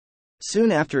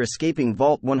Soon after escaping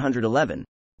Vault 111,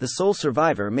 the sole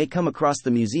survivor may come across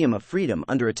the Museum of Freedom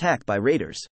under attack by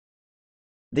raiders.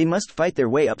 They must fight their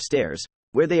way upstairs,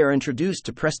 where they are introduced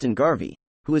to Preston Garvey,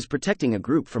 who is protecting a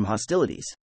group from hostilities.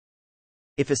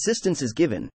 If assistance is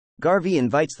given, Garvey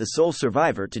invites the sole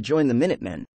survivor to join the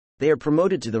Minutemen. They are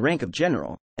promoted to the rank of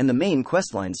general, and the main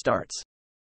questline starts.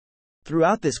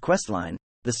 Throughout this questline,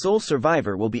 the sole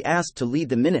survivor will be asked to lead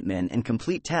the Minutemen and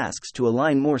complete tasks to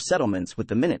align more settlements with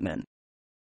the Minutemen.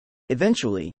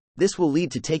 Eventually, this will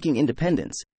lead to taking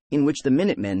independence, in which the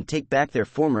Minutemen take back their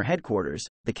former headquarters,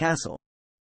 the castle.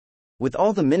 With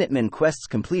all the Minutemen quests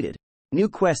completed, new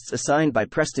quests assigned by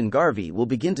Preston Garvey will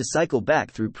begin to cycle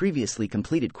back through previously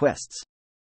completed quests.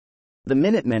 The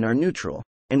Minutemen are neutral,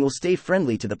 and will stay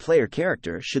friendly to the player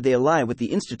character should they ally with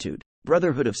the Institute,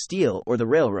 Brotherhood of Steel, or the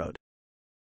Railroad.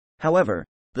 However,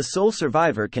 the sole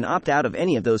survivor can opt out of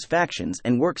any of those factions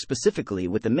and work specifically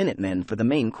with the Minutemen for the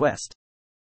main quest.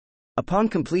 Upon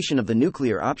completion of the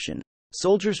nuclear option,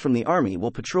 soldiers from the army will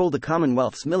patrol the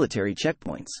Commonwealth's military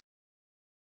checkpoints.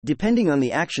 Depending on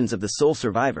the actions of the sole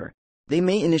survivor, they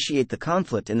may initiate the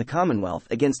conflict in the Commonwealth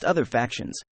against other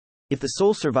factions. If the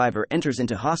sole survivor enters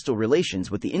into hostile relations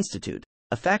with the Institute,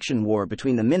 a faction war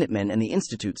between the Minutemen and the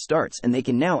Institute starts, and they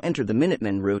can now enter the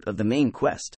Minutemen route of the main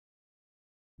quest.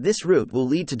 This route will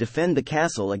lead to defend the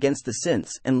castle against the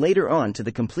synths and later on to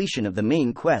the completion of the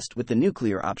main quest with the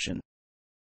nuclear option.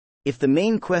 If the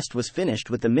main quest was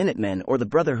finished with the Minutemen or the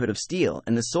Brotherhood of Steel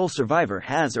and the sole survivor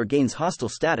has or gains hostile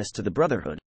status to the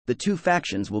Brotherhood, the two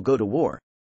factions will go to war.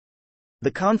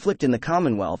 The conflict in the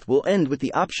Commonwealth will end with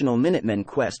the optional Minutemen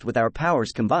quest with our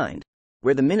powers combined,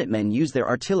 where the Minutemen use their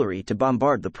artillery to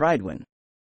bombard the Pridewind.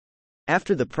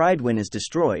 After the Pridewind is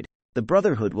destroyed, the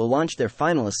Brotherhood will launch their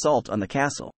final assault on the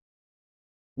castle.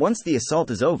 Once the assault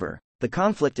is over, the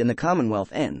conflict in the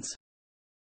Commonwealth ends.